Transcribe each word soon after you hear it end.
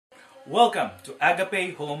Welcome to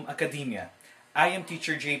Agape Home Academia. I am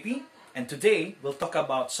Teacher JP, and today we'll talk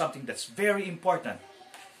about something that's very important.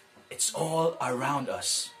 It's all around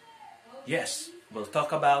us. Yes, we'll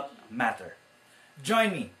talk about matter.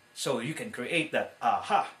 Join me so you can create that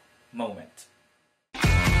aha moment.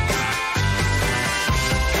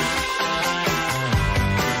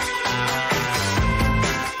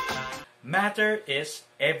 Matter is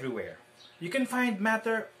everywhere. You can find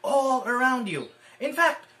matter all around you. In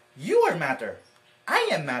fact, you are matter. I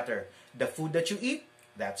am matter. The food that you eat,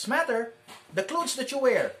 that's matter. The clothes that you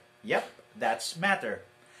wear, yep, that's matter.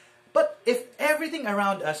 But if everything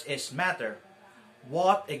around us is matter,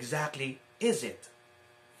 what exactly is it?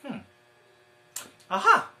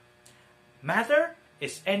 Aha! Matter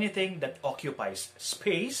is anything that occupies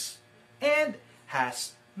space and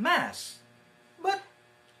has mass. But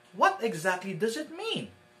what exactly does it mean?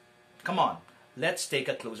 Come on, let's take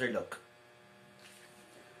a closer look.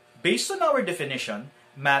 Based on our definition,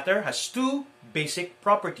 matter has two basic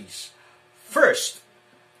properties. First,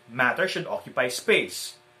 matter should occupy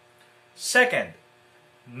space. Second,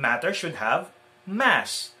 matter should have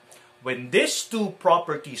mass. When these two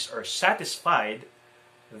properties are satisfied,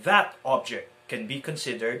 that object can be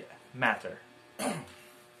considered matter.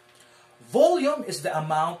 Volume is the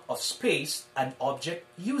amount of space an object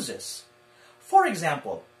uses. For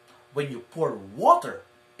example, when you pour water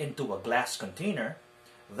into a glass container,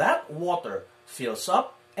 that water fills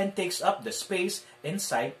up and takes up the space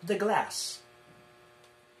inside the glass.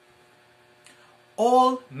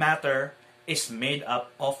 All matter is made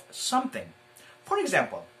up of something. For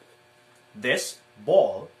example, this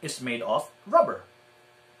ball is made of rubber.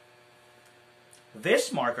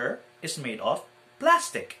 This marker is made of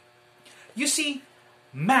plastic. You see,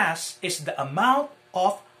 mass is the amount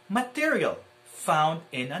of material found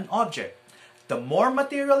in an object. The more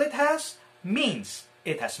material it has means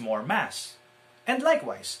it has more mass. And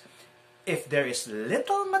likewise, if there is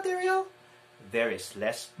little material, there is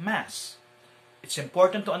less mass. It's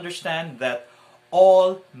important to understand that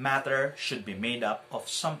all matter should be made up of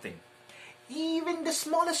something. Even the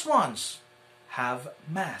smallest ones have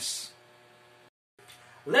mass.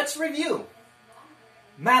 Let's review.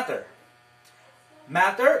 Matter.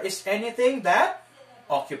 Matter is anything that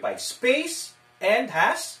occupies space and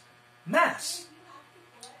has mass.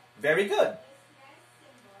 Very good.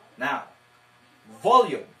 Now,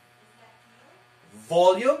 volume.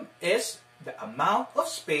 Volume is the amount of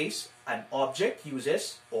space an object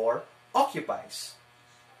uses or occupies.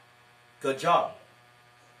 Good job.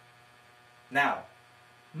 Now,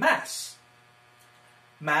 mass.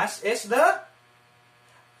 Mass is the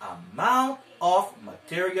amount of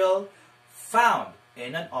material found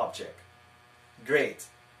in an object. Great.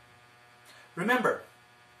 Remember,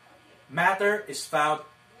 matter is found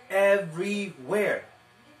everywhere.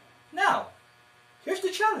 Now, here's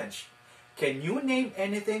the challenge. Can you name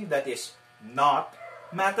anything that is not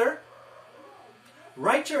matter?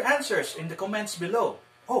 Write your answers in the comments below.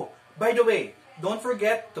 Oh, by the way, don't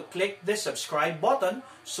forget to click this subscribe button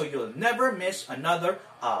so you'll never miss another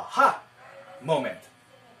aha moment.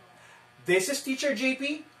 This is Teacher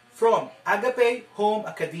JP from Agape Home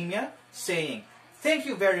Academia saying thank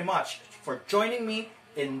you very much for joining me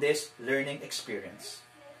in this learning experience.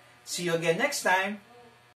 See you again next time.